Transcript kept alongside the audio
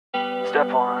Step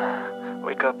one,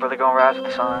 wake up early, gonna rise with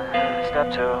the sun.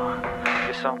 Step two,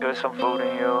 get some good, some food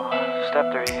in you.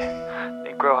 Step three,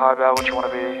 think real hard about what you wanna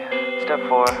be. Step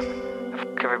four,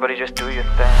 everybody just do your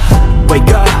thing. Wake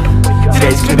up,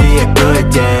 today's gonna be a good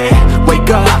day.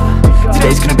 Wake up,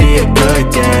 today's gonna be a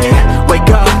good day.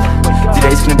 Wake up,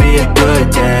 today's gonna be a good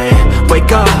day.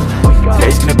 Wake up,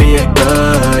 today's gonna be a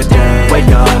good day. Wake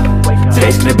up,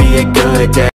 today's gonna be a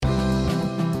good day.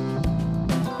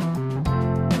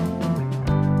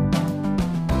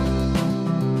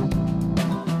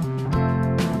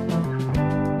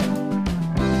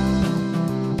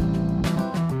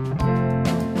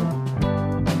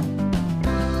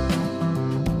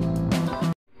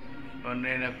 Ano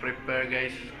yung nag-prepare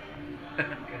guys?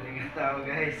 Galing tao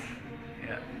guys.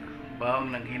 Yeah.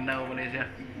 Bawang naghinaw ko na siya.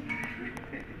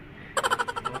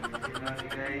 Sinabi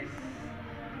guys.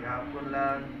 Gapon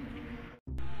lang.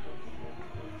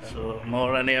 So,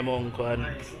 maura na yung mong kuhan.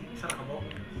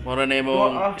 Maura na yung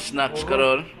mong snacks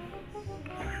karon.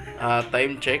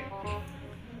 Time check.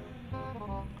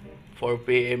 4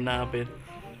 PM na hapin.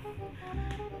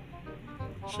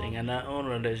 Sa nga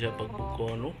naon, randa siya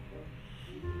pagbuko ano.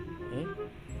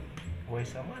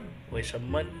 Way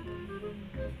saman.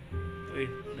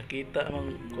 Uy, nakita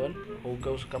mang kuan,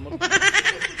 hugaw sa kamot.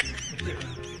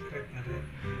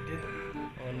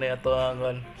 Ano ato ang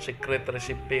kuan, secret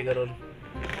recipe karon.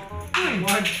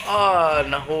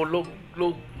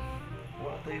 Nahulog-log.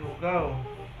 Wa tayo hugaw.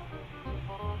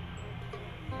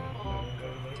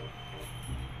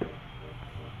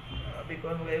 Abi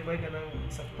ko ano gay-bay ka nang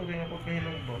sakto kay nga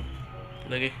pagkahinog mo.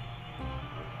 Lagi.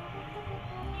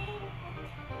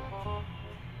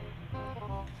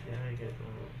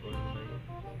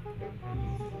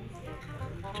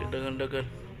 Dagan-dagan.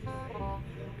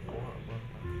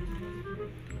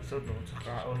 So doon sa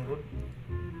kaon good.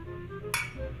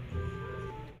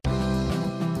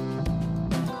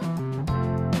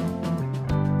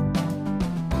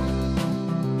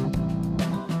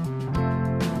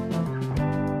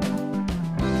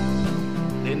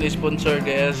 Ini sponsor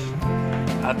guys.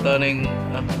 Ato ning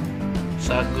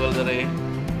sagol dari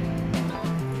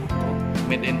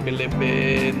made in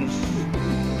Philippines.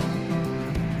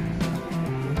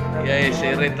 Yay,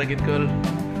 sirit lagi kol.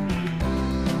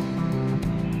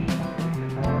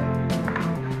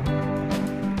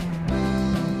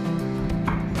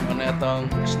 Ano itong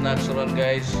snacks ron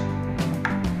guys?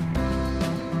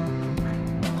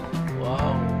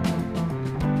 Wow.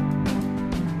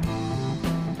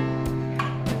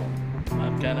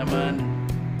 Maka naman.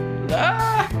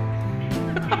 Ah!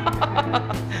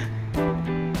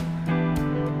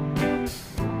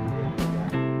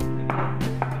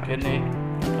 Kini.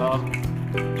 Oh,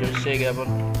 jersey gabon.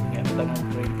 Yan lang ang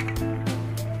drink.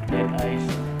 Yan ice.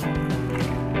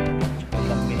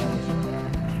 Tsaka may ice.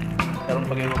 Karong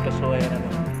pag-iwag kasuwa yan naman.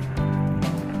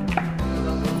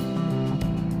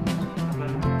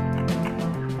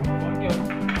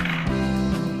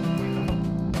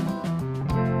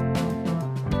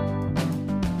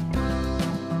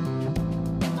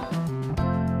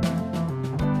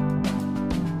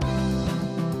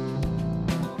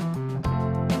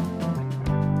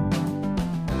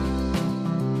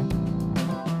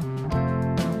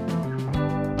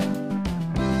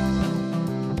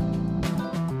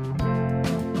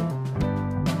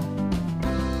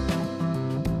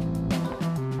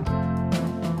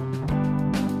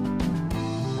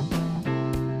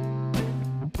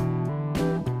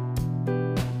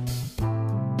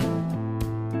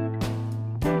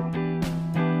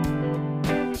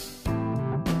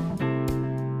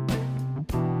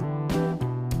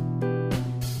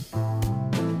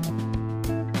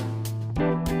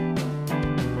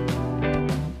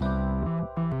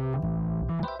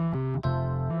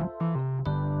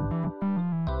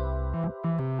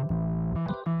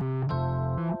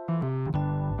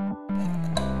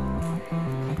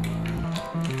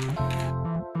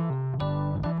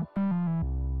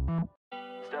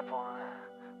 Step one,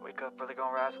 wake up early,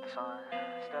 gonna rise with the sun.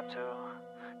 Step two,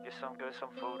 get some good,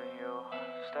 some food in you.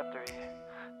 Step three,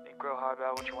 think real hard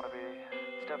about what you wanna be.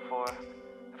 Step four,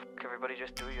 everybody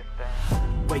just do your thing.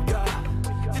 Wake up,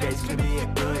 today's gonna be a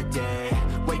good day.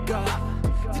 Wake up,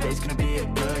 today's gonna be a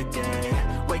good day.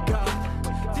 Wake up,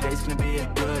 today's gonna be a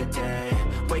good day.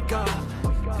 Wake up,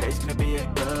 today's gonna be a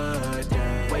good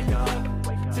day. Wake up,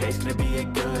 today's gonna be a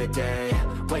good day.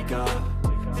 Wake up,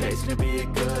 today's gonna be a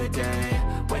good day.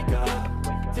 Wake up,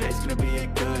 today's gonna be a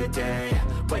good day.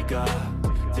 Wake up,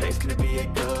 today's gonna be a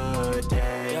good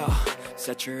day. Yo,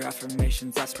 Set your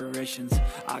affirmations, aspirations.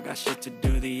 I got shit to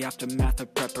do, the aftermath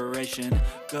of preparation.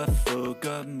 Good food,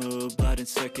 good mood, blood in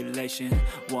circulation.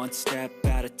 One step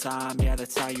at a time, yeah,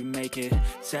 that's how you make it.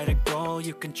 Set a goal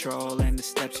you control and the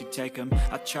steps you take them.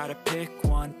 I try to pick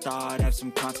one thought, have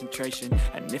some concentration.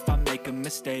 And if I make a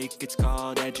mistake, it's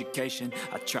called education.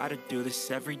 I try to do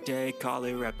this every day, call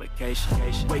it replication.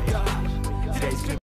 Wake up, today's gonna